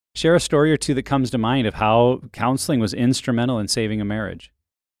share a story or two that comes to mind of how counseling was instrumental in saving a marriage.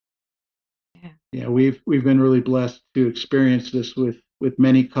 Yeah, we've been really blessed to experience this with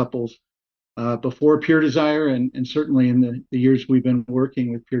many couples before Pure Desire and certainly in the years we've been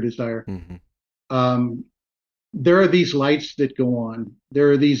working with Pure Desire. There are these lights that go on.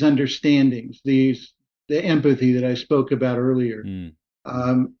 There are these understandings, the empathy that I spoke about earlier.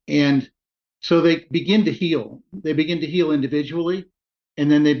 And so they begin to heal. They begin to heal individually, and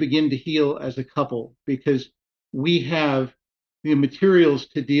then they begin to heal as a couple, because we have the materials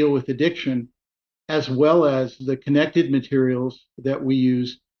to deal with addiction, as well as the connected materials that we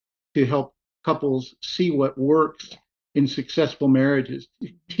use to help couples see what works in successful marriages,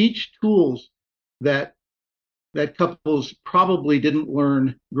 teach tools that couples probably didn't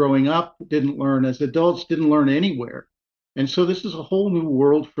learn growing up, didn't learn as adults, didn't learn anywhere. And so this is a whole new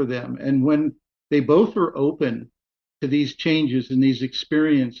world for them. And when they both are open to these changes and these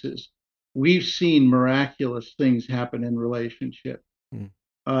experiences, we've seen miraculous things happen in relationship.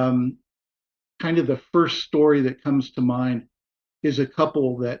 Kind of the first story that comes to mind is a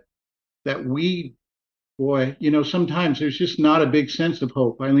couple that sometimes there's just not a big sense of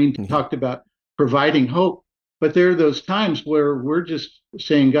hope. Eileen talked about providing hope, but there are those times where we're just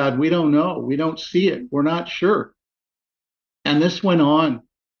saying, God, we don't know. We don't see it. We're not sure. And this went on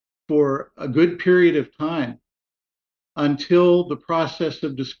for a good period of time until the process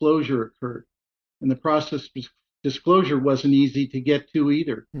of disclosure occurred. And the process of disclosure wasn't easy to get to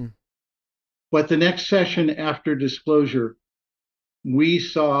either. But the next session after disclosure, we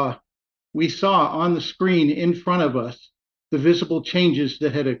saw on the screen in front of us the visible changes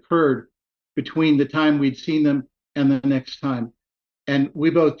that had occurred between the time we'd seen them and the next time. And we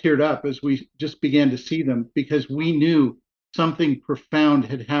both teared up as we just began to see them, because we knew something profound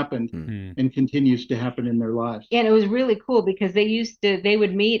had happened and continues to happen in their lives. And it was really cool because they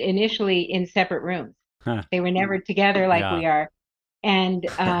would meet initially in separate rooms. They were never together like we are. And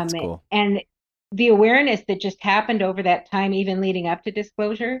That's cool. And the awareness that just happened over that time, even leading up to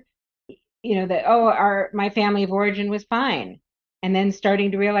disclosure, that my family of origin was fine, and then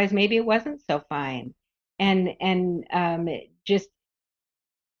starting to realize maybe it wasn't so fine, and just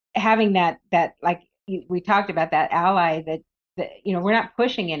having that like we talked about, that ally that we're not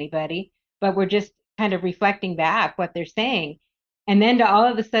pushing anybody, but we're just kind of reflecting back what they're saying. And then to all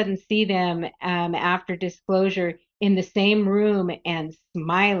of a sudden see them after disclosure in the same room and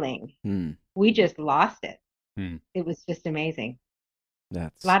smiling, we just lost it. It was just amazing.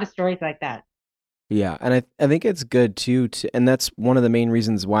 That's a lot of stories like that. Yeah, and I think it's good too, and that's one of the main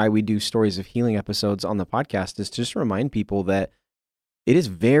reasons why we do Stories of Healing episodes on the podcast, is just to remind people that it is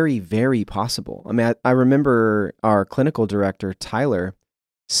very, very possible. I mean, I remember our clinical director, Tyler,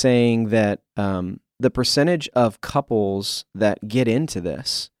 saying that the percentage of couples that get into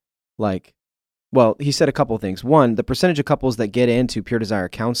this, he said a couple of things. One, the percentage of couples that get into Pure Desire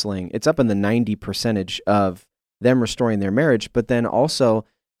counseling, it's up in the 90% of them restoring their marriage, but then also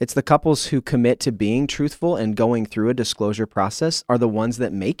it's the couples who commit to being truthful and going through a disclosure process are the ones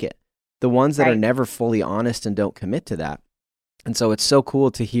that make it. The ones that are never fully honest and don't commit to that. And so it's so cool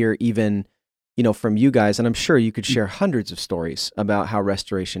to hear even, from you guys, and I'm sure you could share hundreds of stories about how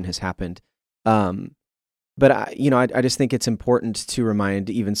restoration has happened. But I just think it's important to remind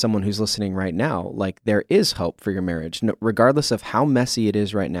even someone who's listening right now, like, there is hope for your marriage. Regardless of how messy it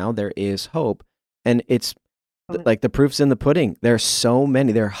is right now, there is hope. And it's like the proof's in the pudding. There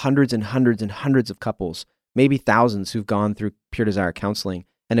are hundreds and hundreds and hundreds of couples, maybe thousands, who've gone through Pure Desire counseling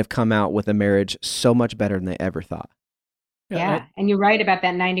and have come out with a marriage so much better than they ever thought. Yeah, and you're right about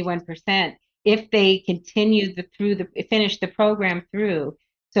that 91%. If they continue finish the program through.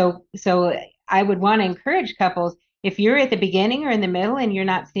 So I would want to encourage couples, if you're at the beginning or in the middle and you're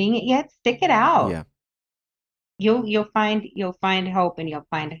not seeing it yet, stick it out. Yeah. You'll find hope, and you'll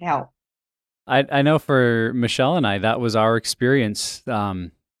find help. I know for Michelle and I, that was our experience,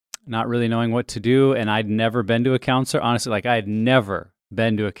 not really knowing what to do. And I'd never been to a counselor. Honestly, I had never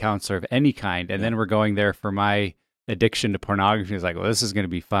been to a counselor of any kind. And then we're going there for my addiction to pornography. It's like, well, this is going to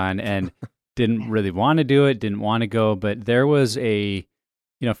be fun. And didn't really want to do it, didn't want to go. But there was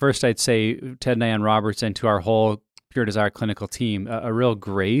first I'd say Ted and Diane Roberts, and to our whole Pure Desire clinical team, a real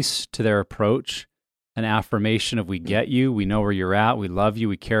grace to their approach. An affirmation of, we get you, we know where you're at, we love you,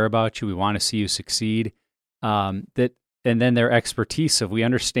 we care about you, we want to see you succeed. And then their expertise of, we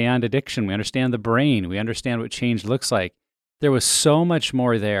understand addiction, we understand the brain, we understand what change looks like. There was so much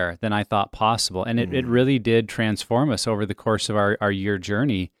more there than I thought possible. And it really did transform us over the course of our year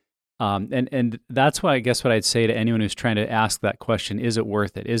journey. And that's why I guess what I'd say to anyone who's trying to ask that question, is it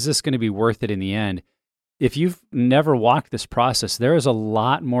worth it? Is this going to be worth it in the end? If you've never walked this process, there is a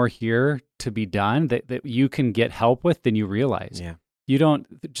lot more here to be done that you can get help with than you realize. Yeah. You don't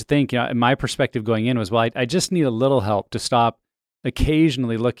think, my perspective going in was, well, I just need a little help to stop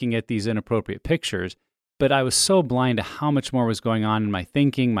occasionally looking at these inappropriate pictures. But I was so blind to how much more was going on in my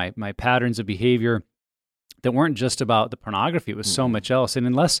thinking, my patterns of behavior that weren't just about the pornography. It was so much else. And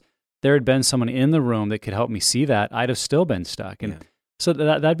unless there had been someone in the room that could help me see that, I'd have still been stuck. And so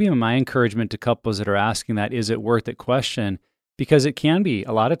that'd be my encouragement to couples that are asking that, is it worth it question, because it can be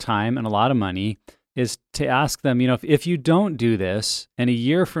a lot of time and a lot of money, is to ask them, if you don't do this and a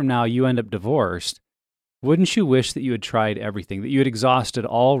year from now you end up divorced, wouldn't you wish that you had tried everything, that you had exhausted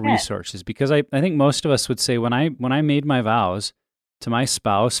all resources? Because I think most of us would say, when I made my vows to my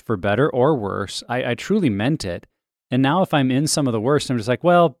spouse, for better or worse, I truly meant it. And now if I'm in some of the worst, I'm just like,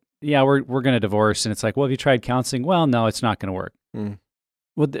 well, yeah, we're going to divorce. And it's like, well, have you tried counseling? Well, no, it's not going to work.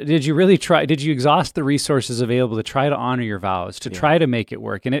 Well, did you really try? Did you exhaust the resources available to try to honor your vows, to try to make it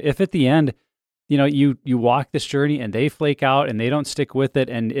work? And if at the end, you walk this journey and they flake out and they don't stick with it,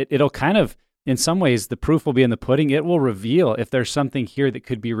 and it'll kind of, in some ways, the proof will be in the pudding. It will reveal if there's something here that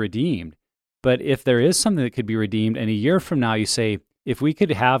could be redeemed. But if there is something that could be redeemed, and a year from now you say, if we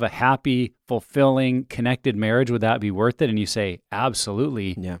could have a happy, fulfilling, connected marriage, would that be worth it? And you say,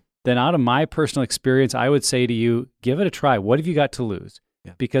 absolutely. Yeah. Then out of my personal experience, I would say to you, give it a try. What have you got to lose?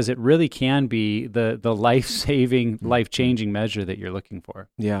 Yeah. Because it really can be the life-saving, life-changing measure that you're looking for.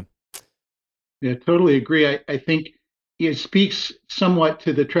 Yeah. Yeah, totally agree. I think it speaks somewhat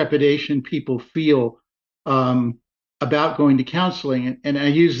to the trepidation people feel about going to counseling. And I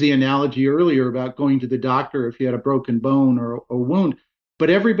used the analogy earlier about going to the doctor if you had a broken bone or a wound, but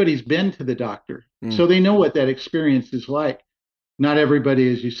everybody's been to the doctor. So they know what that experience is like. Not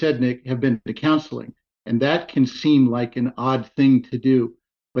everybody, as you said, Nick, have been to counseling. And that can seem like an odd thing to do,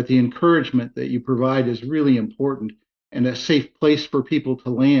 but the encouragement that you provide is really important, and a safe place for people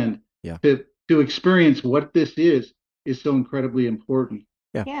to land. To experience what this is so incredibly important.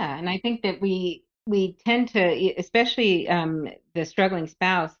 Yeah, and I think that we tend to, especially the struggling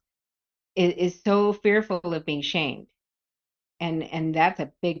spouse, is so fearful of being shamed, and that's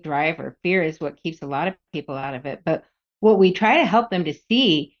a big driver. Fear is what keeps a lot of people out of it. But what we try to help them to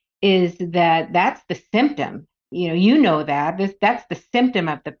see is that that's the symptom. That's the symptom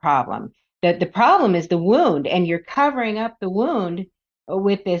of the problem. The problem is the wound, and you're covering up the wound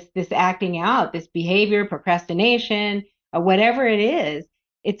with this acting out, this behavior, procrastination, whatever it is.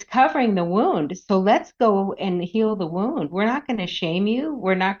 It's covering the wound. So let's go and heal the wound. We're not going to shame you.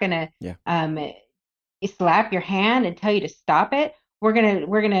 We're not going to slap your hand and tell you to stop it. We're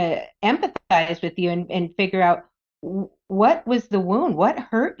gonna empathize with you and figure out what was the wound, what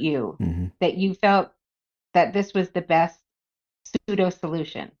hurt you, that you felt that this was the best pseudo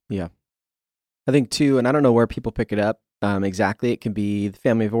solution. Yeah, I think too, and I don't know where people pick it up exactly. It can be the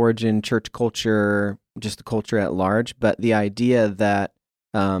family of origin, church culture, just the culture at large. But the idea that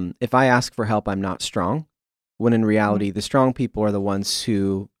if I ask for help, I'm not strong, when in reality, the strong people are the ones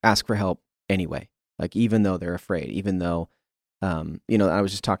who ask for help anyway. Like, even though they're afraid, even though, I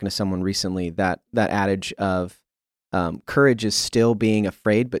was just talking to someone recently that adage of courage is still being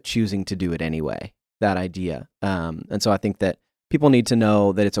afraid, but choosing to do it anyway, that idea. And so I think that people need to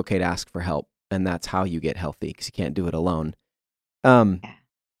know that it's okay to ask for help, and that's how you get healthy, because you can't do it alone.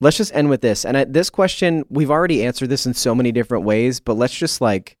 Let's just end with this. And this question, we've already answered this in so many different ways, but let's just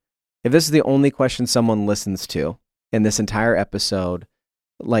if this is the only question someone listens to in this entire episode,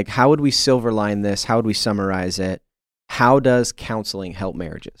 how would we silver line this? How would we summarize it? How does counseling help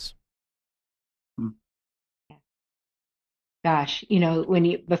marriages? Gosh,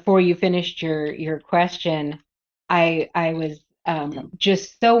 before you finished your question, I was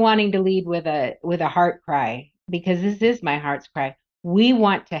just so wanting to lead with a heart cry, because this is my heart's cry. We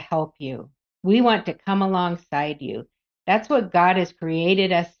want to help you. We want to come alongside you. That's what God has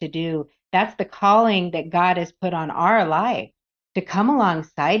created us to do. That's the calling that God has put on our life, to come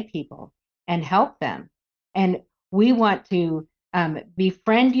alongside people and help them. And we want to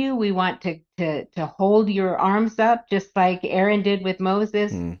befriend you. We want to hold your arms up, just like Aaron did with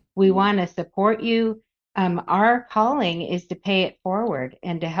Moses. We want to support you. Our calling is to pay it forward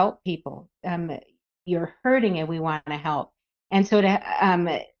and to help people. You're hurting, and we want to help. And so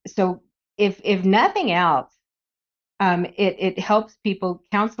so if nothing else, it helps people.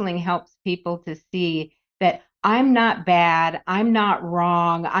 Counseling helps people to see that I'm not bad, I'm not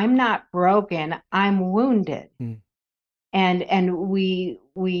wrong, I'm not broken, I'm wounded. And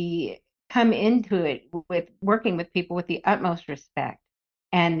we come into it with working with people with the utmost respect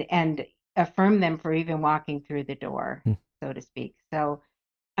and affirm them for even walking through the door, so to speak. So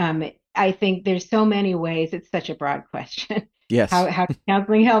I think there's so many ways. It's such a broad question. Yes. How can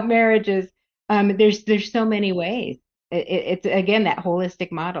counseling help marriages? There's so many ways. It's again that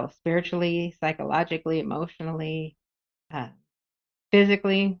holistic model: spiritually, psychologically, emotionally,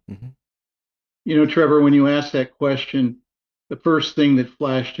 physically. Trevor, when you asked that question, the first thing that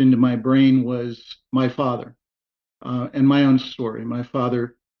flashed into my brain was my father and my own story. My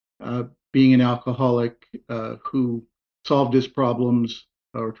father being an alcoholic who solved his problems,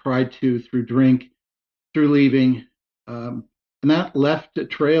 or tried to, through drink, through leaving. And that left a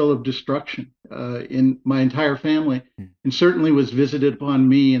trail of destruction in my entire family, and certainly was visited upon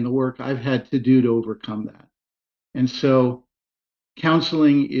me in the work I've had to do to overcome that. And so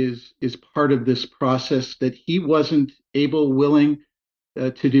counseling is part of this process that he wasn't willing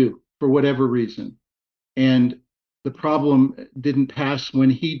to do for whatever reason. And the problem didn't pass when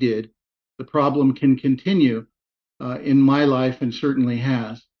he did. The problem can continue in my life, and certainly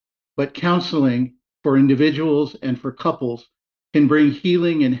has. But counseling for individuals and for couples can bring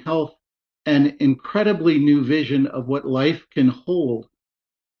healing and health and incredibly new vision of what life can hold.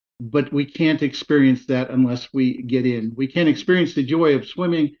 But we can't experience that unless we get in. We can't experience the joy of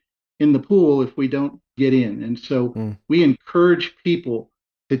swimming in the pool if we don't get in. And so we encourage people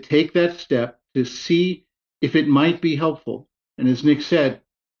to take that step to see if it might be helpful. And as Nick said,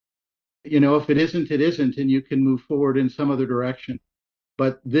 if it isn't, it isn't, and you can move forward in some other direction.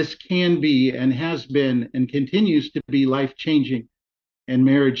 But this can be, and has been, and continues to be life-changing and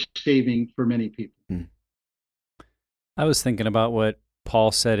marriage-saving for many people. I was thinking about what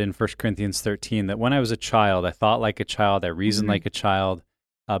Paul said in 1 Corinthians 13, that when I was a child, I thought like a child, I reasoned like a child.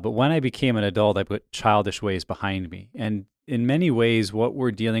 But when I became an adult, I put childish ways behind me. And in many ways, what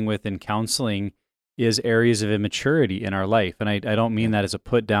we're dealing with in counseling is areas of immaturity in our life. And I don't mean that as a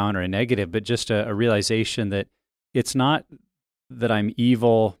put down or a negative, but just a realization that it's not that I'm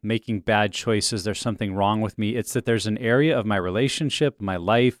evil, making bad choices, there's something wrong with me. It's that there's an area of my relationship, my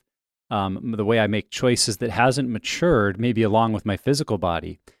life, the way I make choices that hasn't matured, maybe along with my physical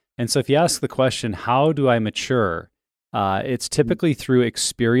body. And so if you ask the question, how do I mature? It's typically through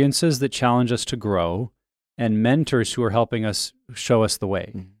experiences that challenge us to grow and mentors who are helping us show us the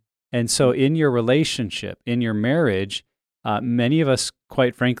way. And so in your relationship, in your marriage, many of us,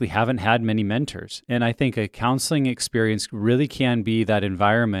 quite frankly, haven't had many mentors. And I think a counseling experience really can be that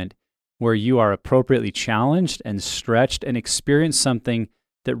environment where you are appropriately challenged and stretched and experience something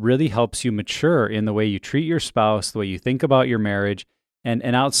that really helps you mature in the way you treat your spouse, the way you think about your marriage. And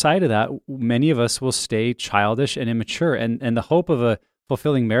outside of that, many of us will stay childish and immature. And the hope of a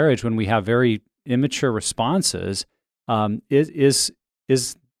fulfilling marriage when we have very immature responses is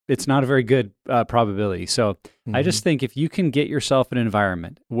it's not a very good probability. So I just think if you can get yourself in an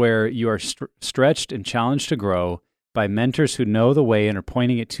environment where you are stretched and challenged to grow by mentors who know the way and are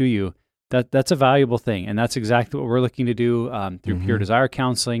pointing it to you, that's a valuable thing. And that's exactly what we're looking to do through Pure Desire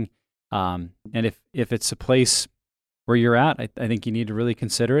Counseling. And if it's a place where you're at, I think you need to really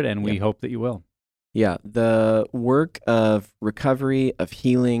consider it, and we hope that you will. Yeah, the work of recovery, of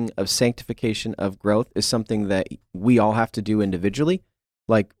healing, of sanctification, of growth is something that we all have to do individually,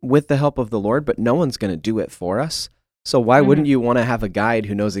 like with the help of the Lord, but no one's going to do it for us. So why wouldn't you want to have a guide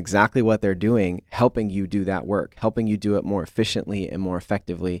who knows exactly what they're doing, helping you do that work, helping you do it more efficiently and more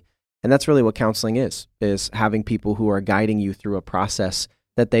effectively? And that's really what counseling is having people who are guiding you through a process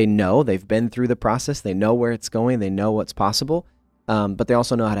that they know, they've been through the process, they know where it's going, they know what's possible, but they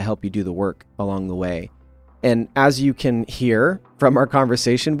also know how to help you do the work along the way. And as you can hear from our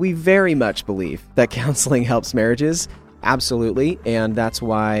conversation, we very much believe that counseling helps marriages. Absolutely. And that's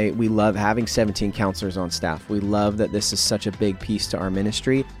why we love having 17 counselors on staff. We love that this is such a big piece to our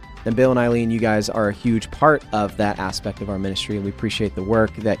ministry. And Bill and Eileen, you guys are a huge part of that aspect of our ministry. And we appreciate the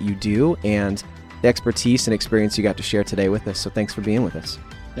work that you do and the expertise and experience you got to share today with us. So thanks for being with us.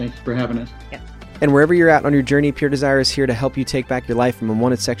 Thanks for having us. Yeah. And wherever you're at on your journey, Pure Desire is here to help you take back your life from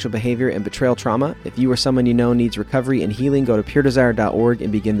unwanted sexual behavior and betrayal trauma. If you or someone you know needs recovery and healing, go to puredesire.org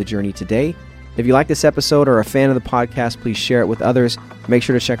and begin the journey today. If you like this episode or are a fan of the podcast, please share it with others. Make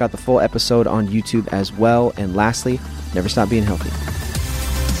sure to check out the full episode on YouTube as well. And lastly, never stop being healthy.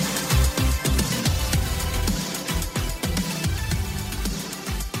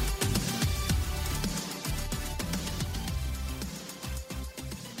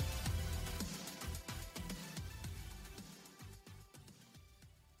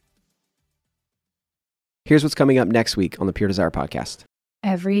 Here's what's coming up next week on the Pure Desire podcast.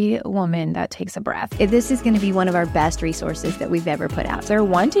 Every woman that takes a breath. This is going to be one of our best resources that we've ever put out. They're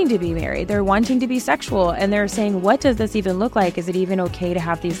wanting to be married. They're wanting to be sexual. And they're saying, what does this even look like? Is it even okay to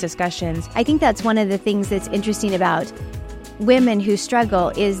have these discussions? I think that's one of the things that's interesting about women who struggle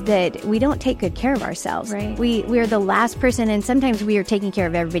is that we don't take good care of ourselves. Right. We're the last person, and sometimes we are taking care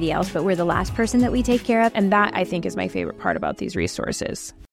of everybody else, but we're the last person that we take care of. And that, I think, is my favorite part about these resources.